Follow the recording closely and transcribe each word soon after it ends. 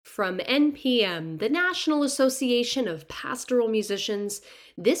From NPM, the National Association of Pastoral Musicians,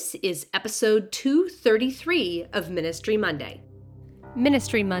 this is episode 233 of Ministry Monday.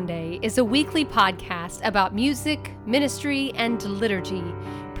 Ministry Monday is a weekly podcast about music, ministry, and liturgy,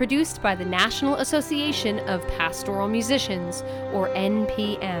 produced by the National Association of Pastoral Musicians, or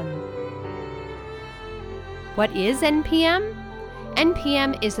NPM. What is NPM?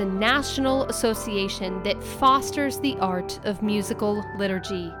 NPM is a national association that fosters the art of musical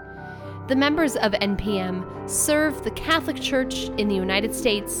liturgy. The members of NPM serve the Catholic Church in the United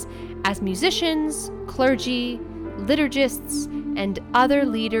States as musicians, clergy, liturgists, and other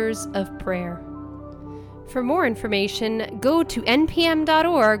leaders of prayer. For more information, go to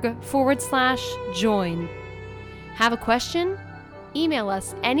npm.org/join. Have a question? Email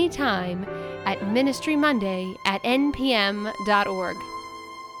us anytime at ministrymonday@npm.org.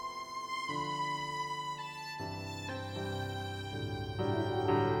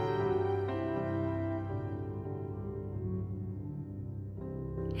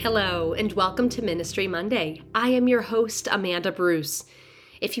 Hello, and welcome to Ministry Monday. I am your host, Amanda Bruce.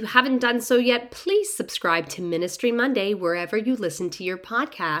 If you haven't done so yet, please subscribe to Ministry Monday wherever you listen to your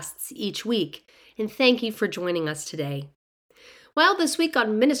podcasts each week. And thank you for joining us today. Well, this week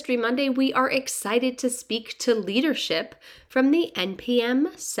on Ministry Monday, we are excited to speak to leadership from the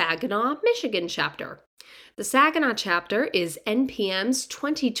NPM Saginaw, Michigan chapter. The Saginaw chapter is NPM's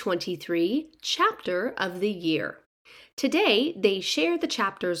 2023 Chapter of the Year. Today, they share the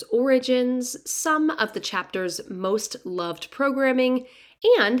chapter's origins, some of the chapter's most loved programming,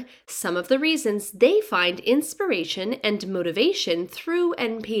 and some of the reasons they find inspiration and motivation through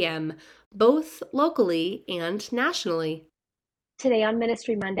NPM, both locally and nationally. Today on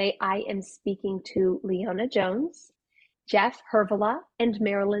Ministry Monday, I am speaking to Leona Jones, Jeff Hervela, and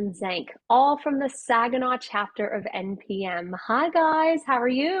Marilyn Zank, all from the Saginaw chapter of NPM. Hi, guys. How are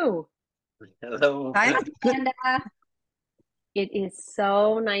you? Hello. Hi, Amanda. It is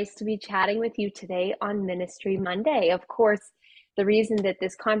so nice to be chatting with you today on Ministry Monday. Of course, the reason that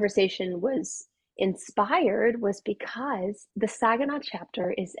this conversation was inspired was because the Saginaw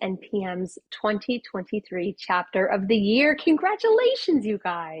chapter is NPM's 2023 Chapter of the Year. Congratulations, you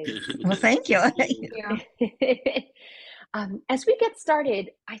guys. Well, thank you. As we get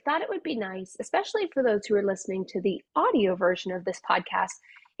started, I thought it would be nice, especially for those who are listening to the audio version of this podcast,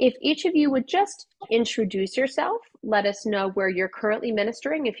 if each of you would just introduce yourself, let us know where you're currently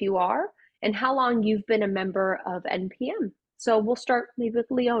ministering, if you are, and how long you've been a member of NPM. So we'll start maybe with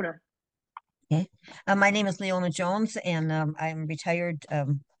Leona. Okay. My name is Leona Jones, and I'm retired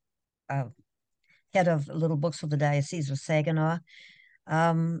head of Little Books of the Diocese of Saginaw.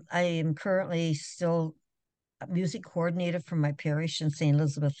 I am currently still a music coordinator for my parish in St.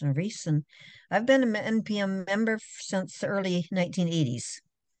 Elizabeth and Reese, and I've been an NPM member since the early 1980s.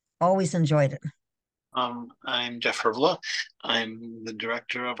 Always enjoyed it. I'm Jeff Hervela. I'm the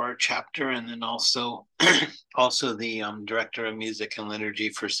director of our chapter, and then also the director of music and liturgy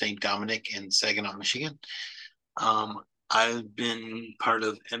for St. Dominic in Saginaw, Michigan. I've been part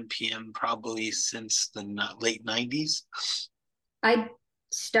of NPM probably since the late 90s. I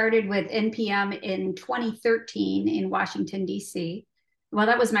started with NPM in 2013 in Washington, D.C. Well,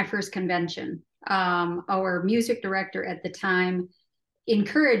 that was my first convention. Our music director at the time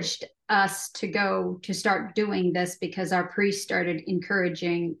encouraged us to start doing this because our priest started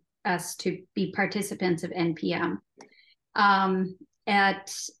encouraging us to be participants of NPM. I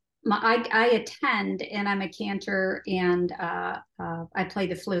attend, and I'm a cantor, and I play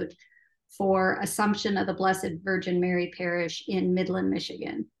the flute for Assumption of the Blessed Virgin Mary Parish in Midland,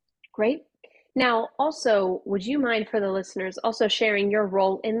 Michigan. Great. Now, also, would you mind for the listeners also sharing your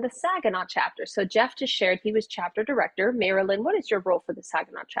role in the Saginaw chapter? So Jeff just shared he was chapter director. Marilyn, what is your role for the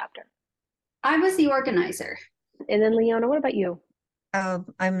Saginaw chapter? I was the organizer. And then Leona, what about you?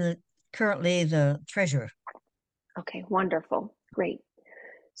 I'm currently the treasurer. Okay, wonderful. Great.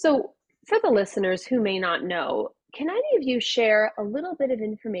 So for the listeners who may not know, can any of you share a little bit of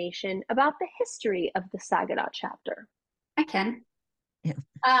information about the history of the Saginaw chapter? I can. Yeah.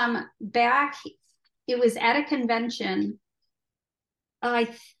 Back, it was at a convention. I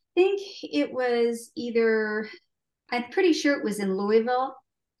think it was I'm pretty sure it was in Louisville.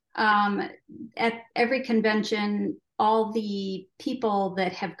 At every convention, all the people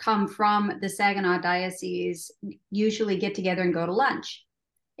that have come from the Saginaw Diocese usually get together and go to lunch.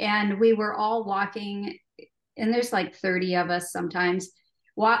 And we were all walking, and there's like 30 of us sometimes,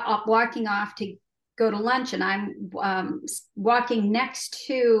 walking off to go to lunch, and I'm walking next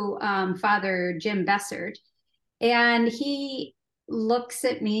to Father Jim Bessert, and he looks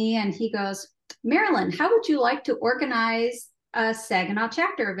at me and he goes, "Marilyn, how would you like to organize Saginaw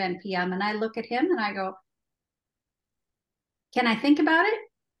chapter of NPM. And I look at him and I go, can I think about it?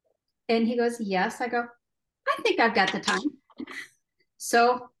 And he goes, yes. I go, I think I've got the time.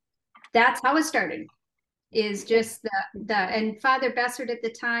 So that's how it started. Is just the and Father Bessert at the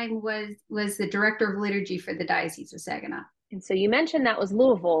time was the director of liturgy for the Diocese of Saginaw. And so you mentioned that was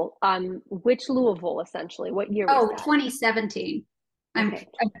Louisville. Which Louisville, essentially? What year was that? 2017. Okay.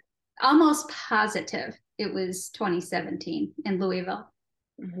 I'm almost positive it was 2017 in Louisville.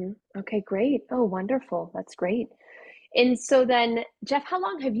 Mm-hmm. Okay, great. Oh, wonderful. That's great. And so then, Jeff, how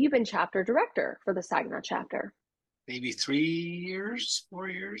long have you been chapter director for the Saginaw chapter? Maybe 3 years, 4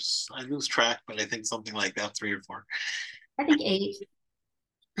 years. I lose track, but I think something like that, 3 or 4. I think 8.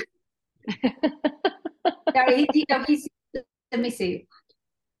 No, he's, let me see.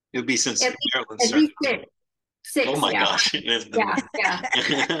 It would be since Maryland at started. least 6. Oh my yeah. gosh.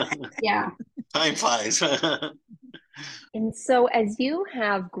 Yeah. Time flies. And so as you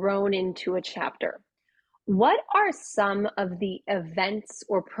have grown into a chapter, what are some of the events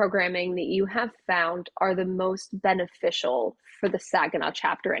or programming that you have found are the most beneficial for the Saginaw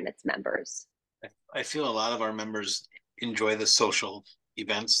chapter and its members? I feel a lot of our members enjoy the social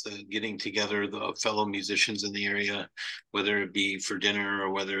events, the getting together the fellow musicians in the area, whether it be for dinner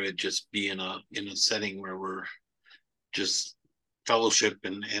or whether it just be in a setting where we're just fellowship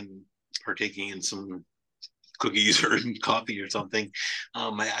and partaking in some cookies or coffee or something.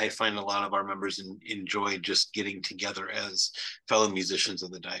 I find a lot of our members enjoy just getting together as fellow musicians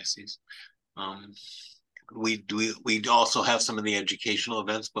of the diocese. We also have some of the educational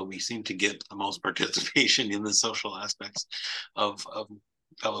events, but we seem to get the most participation in the social aspects of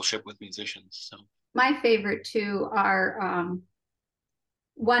fellowship with musicians. So my favorite two are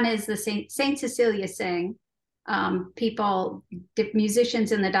one is the Saint Cecilia Sing. People,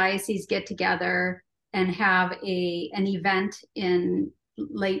 musicians in the diocese get together and have an event in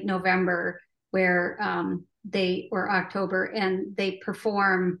late November where or October, and they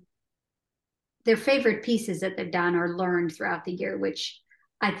perform their favorite pieces that they've done or learned throughout the year, which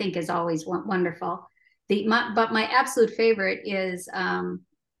I think is always wonderful. But my absolute favorite is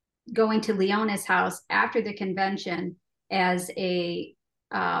going to Leona's house after the convention as a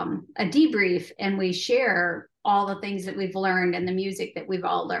debrief, and we share all the things that we've learned and the music that we've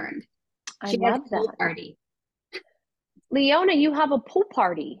all learned. I love that. Pool party. Leona, you have a pool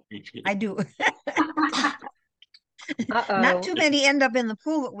party. I do. Uh-oh. Not too many end up in the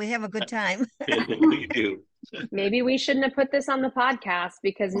pool, but we have a good time. we do. Maybe we shouldn't have put this on the podcast,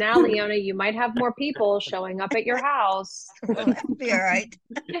 because now, Leona, you might have more people showing up at your house. Well, that'll be all right.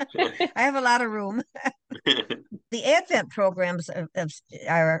 I have a lot of room. The Advent programs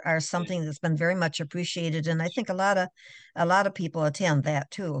are something that's been very much appreciated, and I think a lot of people attend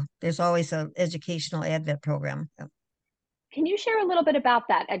that too. There's always an educational Advent program. Can you share a little bit about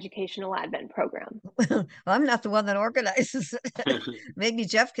that educational Advent program? Well, I'm not the one that organizes it. Maybe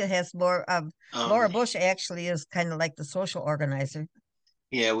Jeff has more. Laura Bush actually is kind of like the social organizer.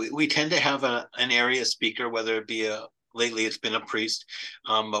 Yeah, we tend to have an area speaker, whether it be lately it's been a priest,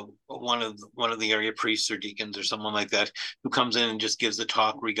 but one of the area priests or deacons or someone like that, who comes in and just gives a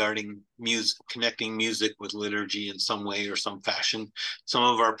talk regarding music, connecting music with liturgy in some way or some fashion. Some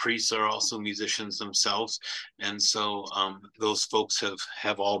of our priests are also musicians themselves, and so those folks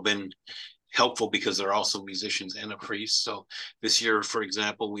have all been helpful because they're also musicians and a priest. So this year, for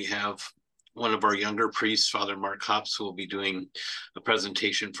example, we have one of our younger priests, Father Mark Hops, who will be doing a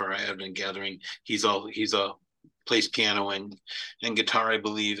presentation for our Advent gathering. He's a plays piano and guitar, I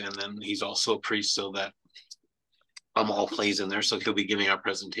believe, and then he's also a priest, so that all plays in there. So he'll be giving our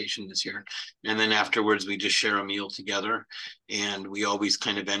presentation this year, and then afterwards we just share a meal together, and we always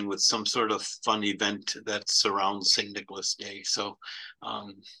kind of end with some sort of fun event that surrounds St. Nicholas Day. So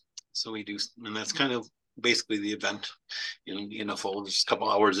we do, and that's kind of basically the event in a full, just a couple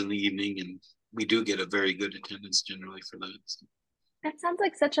hours in the evening, and we do get a very good attendance generally for that. So. That sounds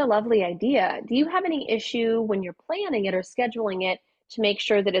like such a lovely idea. Do you have any issue when you're planning it or scheduling it to make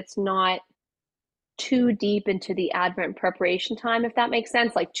sure that it's not too deep into the Advent preparation time, if that makes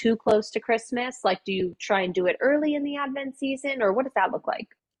sense, like too close to Christmas? Like, do you try and do it early in the Advent season, or what does that look like?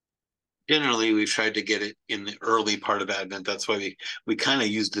 Generally, we've tried to get it in the early part of Advent. That's why we kind of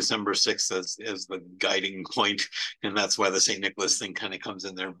use December 6th as the guiding point, and that's why the St. Nicholas thing kind of comes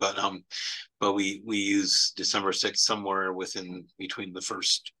in there. But we use December 6th somewhere between the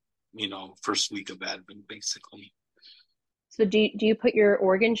first week of Advent, basically. So do you put your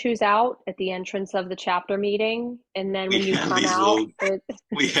organ shoes out at the entrance of the chapter meeting, and then when you come out,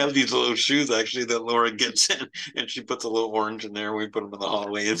 we have these little shoes actually that Laura gets in, and she puts a little orange in there. We put them in the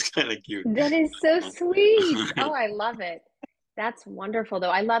hallway. It's kind of cute. That is so sweet. Oh, I love it. That's wonderful, though.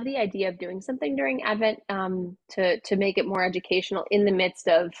 I love the idea of doing something during Advent to make it more educational in the midst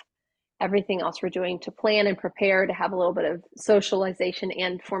of everything else we're doing, to plan and prepare, to have a little bit of socialization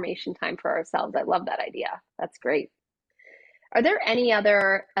and formation time for ourselves. I love that idea. That's great. Are there any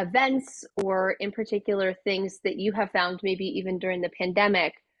other events or in particular things that you have found, maybe even during the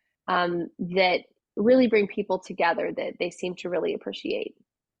pandemic, that really bring people together that they seem to really appreciate?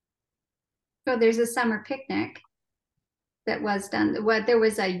 So there's a summer picnic that was done. What there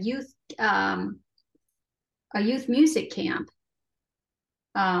was a youth music camp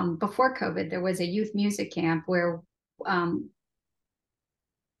before COVID. There was a youth music camp where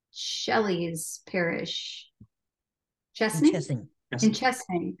Shelley's parish, Chesney, in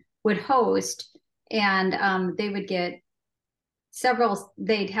Chesney, would host, and they would get several.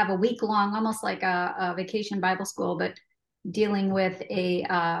 They'd have a week long, almost like a vacation Bible school, but dealing with a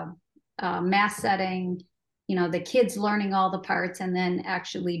mass setting. You know, the kids learning all the parts and then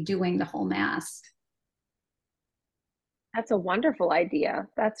actually doing the whole mass. That's a wonderful idea.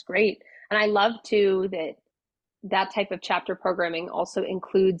 That's great. And I love too that type of chapter programming also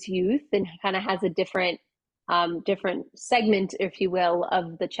includes youth and kind of has a different segment, if you will,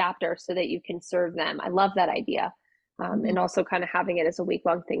 of the chapter so that you can serve them. I love that idea. And also kind of having it as a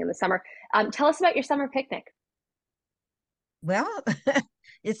week-long thing in the summer. Tell us about your summer picnic. Well,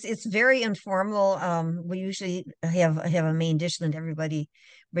 it's very informal. We usually have a main dish, and everybody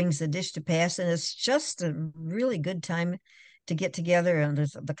brings a dish to pass, and it's just a really good time to get together. And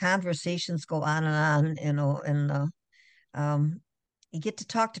the conversations go on and on, you know, and you get to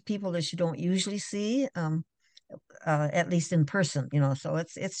talk to people that you don't usually see, at least in person, you know. So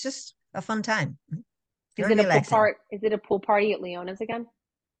it's just a fun time. Very relaxing. Is it a pool party at Leona's again?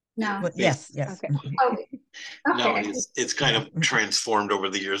 No. But yes. Okay. Oh, No, okay. it's kind of transformed over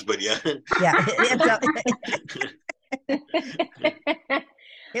the years, but yeah. Yeah.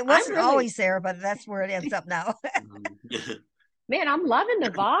 It wasn't always there, but that's where it ends up now. Man, I'm loving the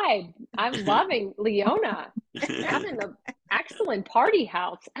vibe. I'm loving Leona. Having an excellent party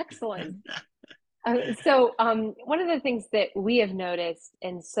house. Excellent. So one of the things that we have noticed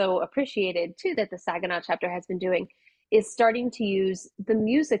and so appreciated too that the Saginaw chapter has been doing is starting to use the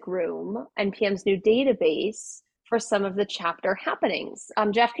music room, NPM's new database, for some of the chapter happenings.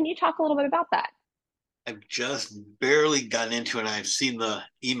 Jeff, can you talk a little bit about that? I've just barely gotten into it. I've seen the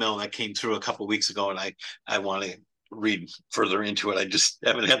email that came through a couple of weeks ago, and I want to read further into it. I just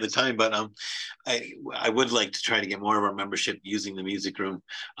haven't had the time, but I would like to try to get more of our membership using the music room.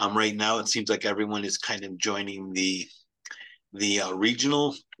 Right now, it seems like everyone is kind of joining the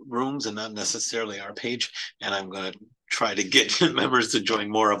regional rooms and not necessarily our page. And I'm going to try to get members to join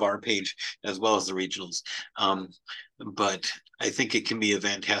more of our page as well as the regionals. But I think it can be a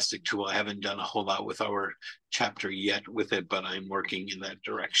fantastic tool. I haven't done a whole lot with our chapter yet with it, but I'm working in that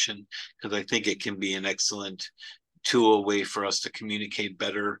direction because I think it can be an excellent tool, a way for us to communicate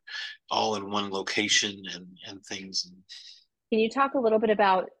better all in one location and things. Can you talk a little bit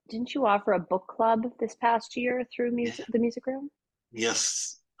about, didn't you offer a book club this past year through the music room?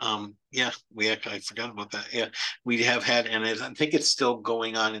 Yes. Yeah, I forgot about that. Yeah, we have had, and I think it's still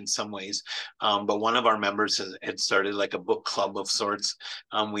going on in some ways. But one of our members had started like a book club of sorts.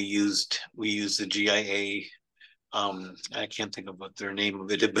 We used the GIA. I can't think of what their name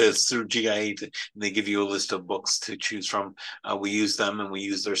of it, but it's through GIA. They give you a list of books to choose from. We use them, and we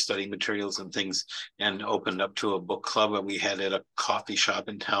use their study materials and things, and opened up to a book club that we had at a coffee shop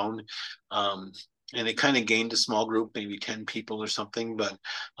in town. And it kind of gained a small group, maybe 10 people or something, but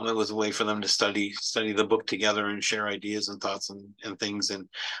it was a way for them to study the book together and share ideas and thoughts and things. And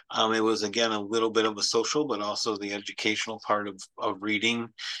it was, again, a little bit of a social, but also the educational part of reading.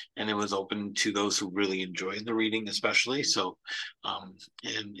 And it was open to those who really enjoyed the reading, especially. So,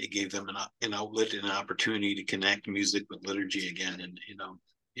 and it gave them an outlet and an opportunity to connect music with liturgy again, and, you know,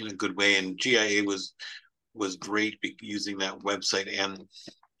 in a good way. And GIA was great using that website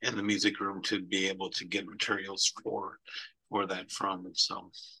and the music room to be able to get materials for that from. And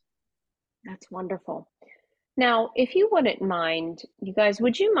so that's wonderful. Now, if you wouldn't mind, you guys,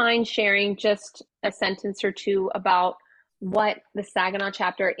 would you mind sharing just a sentence or two about what the Saginaw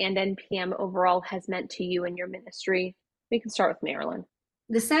chapter and NPM overall has meant to you in your ministry? We can start with Marilyn.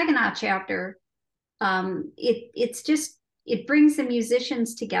 The Saginaw chapter, it brings the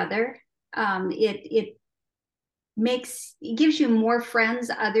musicians together. It gives you more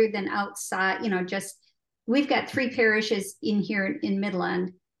friends other than outside, you know. Just, we've got 3 parishes in here in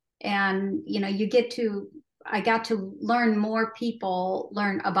Midland, and, you know, I got to learn more people,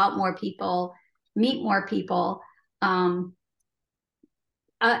 learn about more people, meet more people.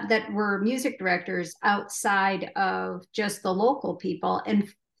 that were music directors outside of just the local people,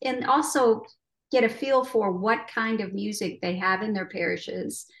 and also get a feel for what kind of music they have in their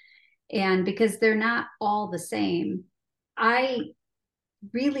parishes. And because they're not all the same, I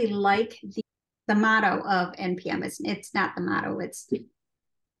really like the motto of NPM. It's not the motto, it's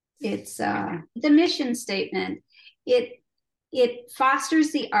the mission statement. It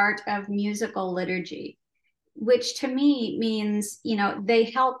fosters the art of musical liturgy, which to me means, they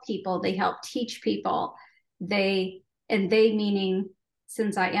help people, they help teach people. They meaning,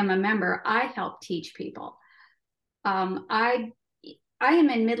 since I am a member, I help teach people. I am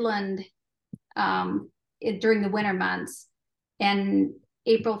in Midland during the winter months, and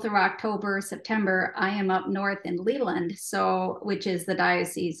April through October, September, I am up north in Leland, which is the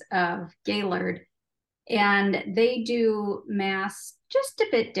Diocese of Gaylord, and they do Mass just a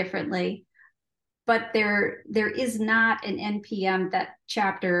bit differently. But there is not an NPM that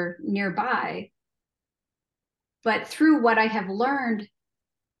chapter nearby. But through what I have learned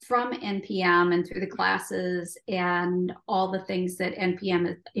from NPM and through the classes and all the things that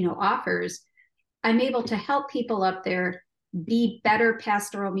NPM offers, I'm able to help people up there be better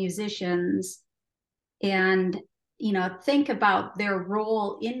pastoral musicians and think about their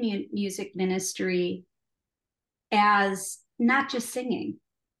role in music ministry as not just singing,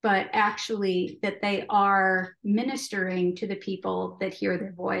 but actually that they are ministering to the people that hear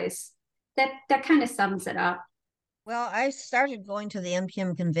their voice. That kind of sums it up. Well, I started going to the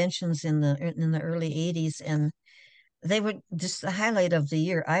NPM conventions in the early 80s, and they were just the highlight of the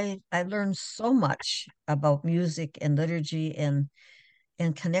year. I learned so much about music and liturgy and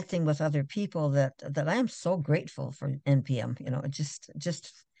connecting with other people that I am so grateful for NPM.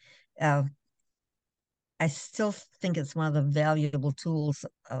 Just uh, I still think it's one of the valuable tools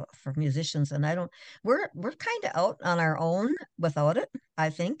for musicians, and we're kind of out on our own without it, I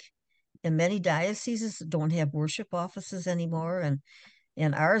think. And many dioceses don't have worship offices anymore,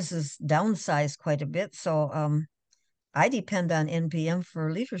 and ours is downsized quite a bit. So I depend on NPM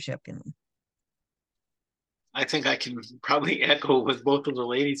for leadership. I think I can probably echo what both of the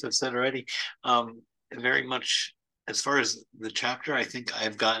ladies have said already. Very much as far as the chapter, I think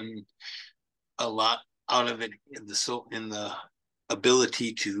I've gotten a lot out of it in the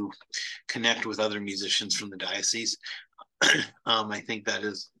ability to connect with other musicians from the diocese. I think that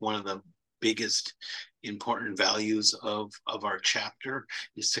is one of the biggest important values of our chapter,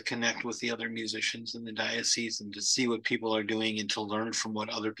 is to connect with the other musicians in the diocese and to see what people are doing and to learn from what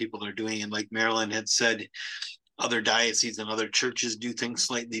other people are doing. And like Marilyn had said, other dioceses and other churches do things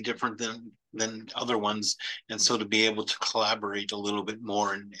slightly different than other ones, and so to be able to collaborate a little bit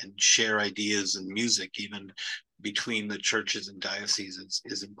more and share ideas and music even between the churches and dioceses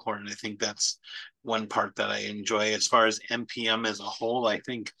is important. I think that's one part that I enjoy. As far as NPM as a whole, I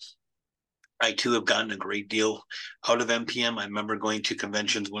think I too have gotten a great deal out of NPM. I remember going to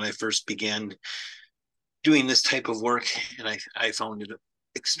conventions when I first began doing this type of work, and I found it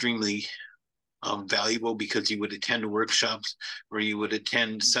extremely valuable, because you would attend workshops or you would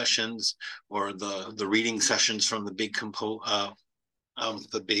attend sessions or the reading sessions from the big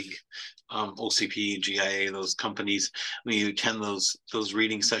OCP, GIA, those companies. When you attend those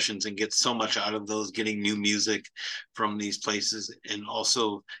reading sessions and get so much out of those, getting new music from these places, and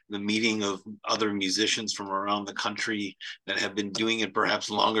also the meeting of other musicians from around the country that have been doing it perhaps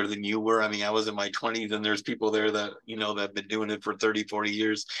longer than you were. I mean, I was in my 20s, and there's people there that that have been doing it for 30, 40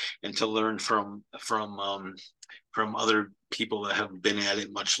 years, and to learn from other people that have been at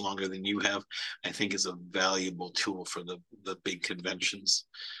it much longer than you have, I think is a valuable tool for the big conventions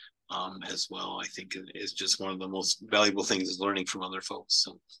as well. I think it's just one of the most valuable things, is learning from other folks.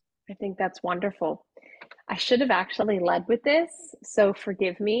 So I think that's wonderful. I should have actually led with this, so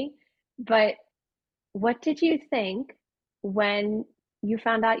forgive me, but what did you think when you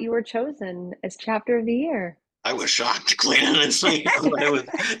found out you were chosen as chapter of the year? I was shocked, quite honestly.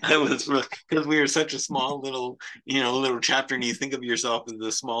 I was because we were such a small little, little chapter, and you think of yourself as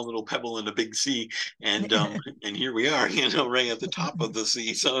a small little pebble in a big sea, and here we are, right at the top of the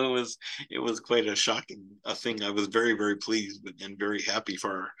sea. So it was quite a shocking thing. I was very, very pleased and very happy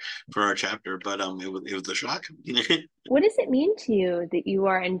for our chapter, but it was a shock. What does it mean to you that you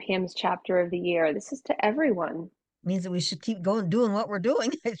are NPM's chapter of the year? This is to everyone. Means that we should keep doing what we're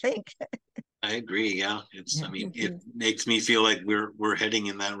doing, I think. I agree. Yeah, Yeah. I mean, it makes me feel like we're heading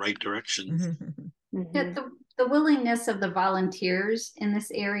in that right direction. The willingness of the volunteers in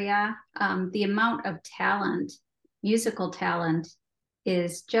this area, the amount of talent, musical talent,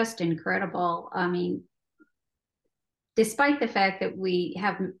 is just incredible. I mean, despite the fact that we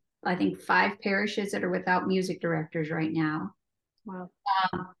have, I think, 5 parishes that are without music directors right now, Wow.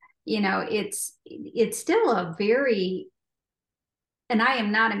 It's still a very, and I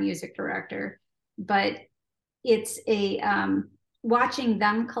am not a music director, but it's a watching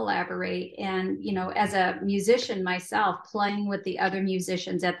them collaborate, and as a musician myself, playing with the other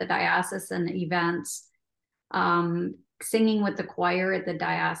musicians at the diocesan events, singing with the choir at the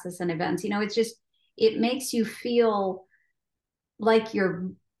diocesan events. It makes you feel like you're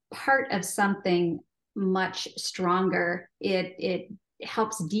part of something much stronger. It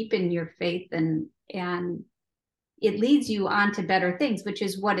helps deepen your faith, and it leads you on to better things, which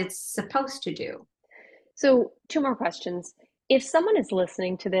is what it's supposed to do. So, two more questions. If someone is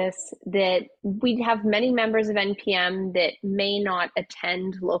listening to this, that we have many members of NPM that may not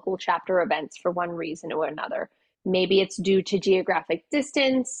attend local chapter events for one reason or another. Maybe it's due to geographic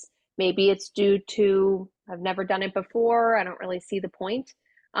distance. Maybe it's due to, I've never done it before. I don't really see the point.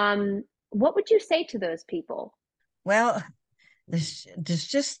 What would you say to those people? Well, there's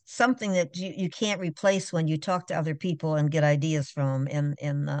just something that you can't replace when you talk to other people and get ideas from. And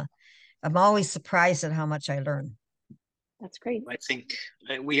I'm always surprised at how much I learn. That's great. I think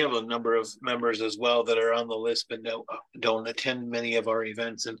we have a number of members as well that are on the list but don't attend many of our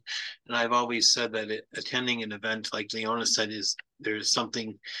events. And I've always said that attending an event, like Leona said, there's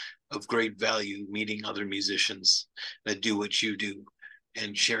something of great value, meeting other musicians that do what you do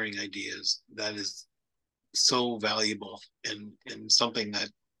and sharing ideas. That is so valuable and something that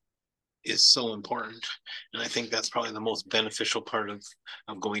is so important. And I think that's probably the most beneficial part of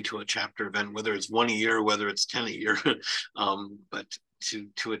going to a chapter event, whether it's one a year, whether it's 10 a year, but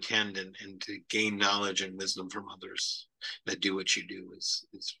to attend and to gain knowledge and wisdom from others that do what you do is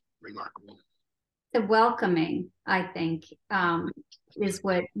remarkable. The welcoming, I think, is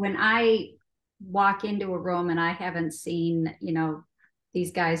what, when I walk into a room and I haven't seen,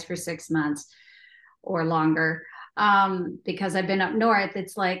 these guys for 6 months or longer, because I've been up north,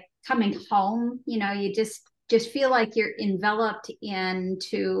 it's like coming home. You just feel like you're enveloped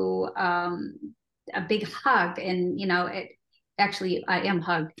into a big hug, and actually I am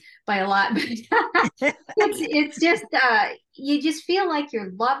hugged by a lot, but it's just you just feel like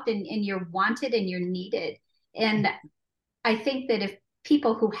you're loved, and you're wanted and you're needed. And I think that if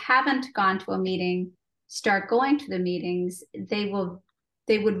people who haven't gone to a meeting start going to the meetings,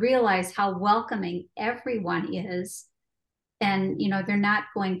 they would realize how welcoming everyone is. And they're not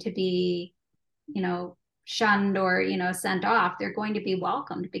going to be shunned or sent off. They're going to be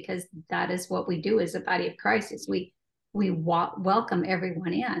welcomed, because that is what we do as a body of Christ, is we welcome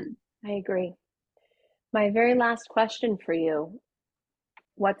everyone in. I agree. My very last question for you.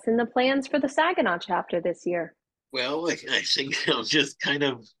 What's in the plans for the Saginaw chapter this year? Well, I think I'm just kind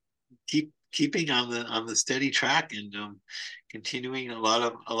of keeping on the steady track and continuing a lot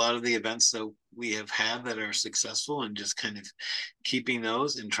of the events that we have had that are successful, and just kind of keeping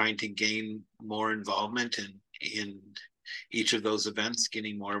those and trying to gain more involvement in each of those events.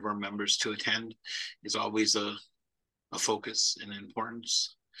 Getting more of our members to attend is always a focus and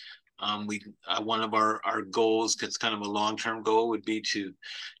importance. One of our goals, because kind of a long-term goal, would be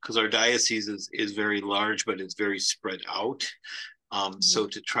because our diocese is very large, but it's very spread out. So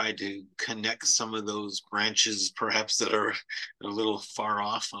to try to connect some of those branches, perhaps that are a little far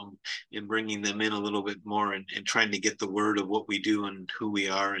off, and bringing them in a little bit more, and trying to get the word of what we do and who we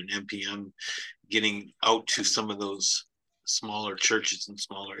are in NPM, getting out to some of those smaller churches and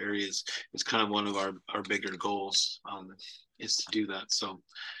smaller areas is kind of one of our bigger goals, is to do that. So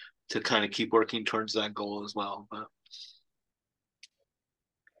to kind of keep working towards that goal as well. But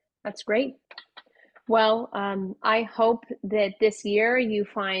that's great. Well, I hope that this year you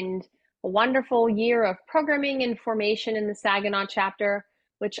find a wonderful year of programming and formation in the Saginaw chapter,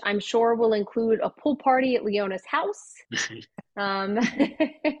 which I'm sure will include a pool party at Leona's house.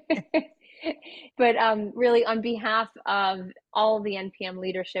 But really, on behalf of all the NPM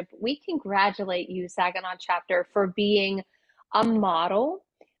leadership, we congratulate you, Saginaw chapter, for being a model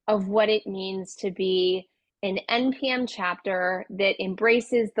of what it means to be an NPM chapter that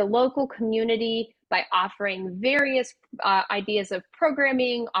embraces the local community by offering various ideas of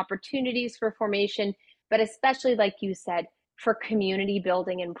programming, opportunities for formation, but especially, like you said, for community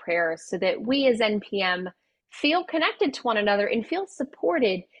building and prayer, so that we as NPM feel connected to one another and feel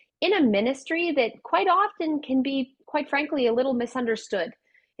supported in a ministry that quite often can be, quite frankly, a little misunderstood.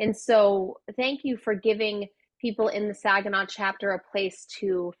 And so thank you for giving people in the Saginaw chapter a place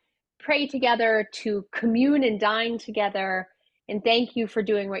to pray together, to commune and dine together. And thank you for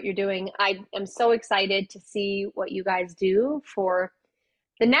doing what you're doing. I am so excited to see what you guys do for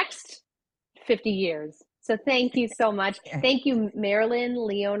the next 50 years. So thank you so much. Okay. Thank you, Marilyn,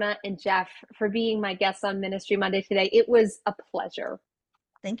 Leona, and Jeff, for being my guests on Ministry Monday today. It was a pleasure.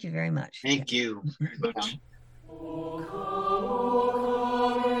 Thank you very much. Thank you very much.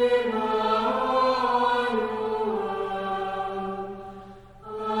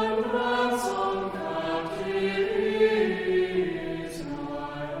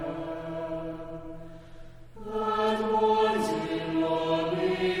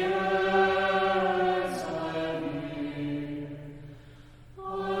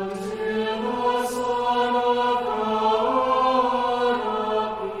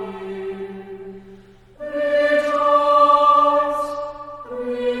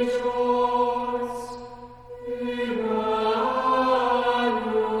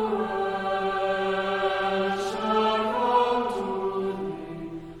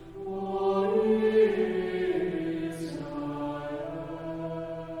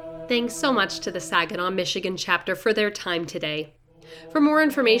 Thanks so much to the Saginaw, Michigan chapter for their time today. For more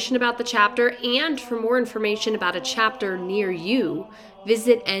information about the chapter and for more information about a chapter near you,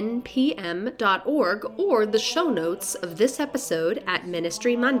 visit npm.org or the show notes of this episode at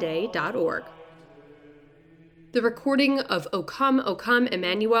ministrymonday.org. The recording of O Come, O Come,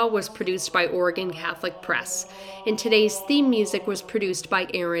 Emmanuel was produced by Oregon Catholic Press, and today's theme music was produced by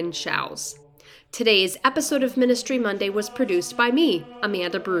Aaron Shows. Today's episode of Ministry Monday was produced by me,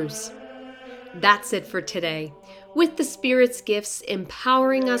 Amanda Bruce. That's it for today. With the Spirit's gifts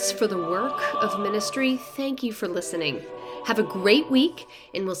empowering us for the work of ministry, thank you for listening. Have a great week,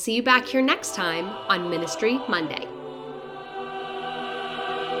 and we'll see you back here next time on Ministry Monday.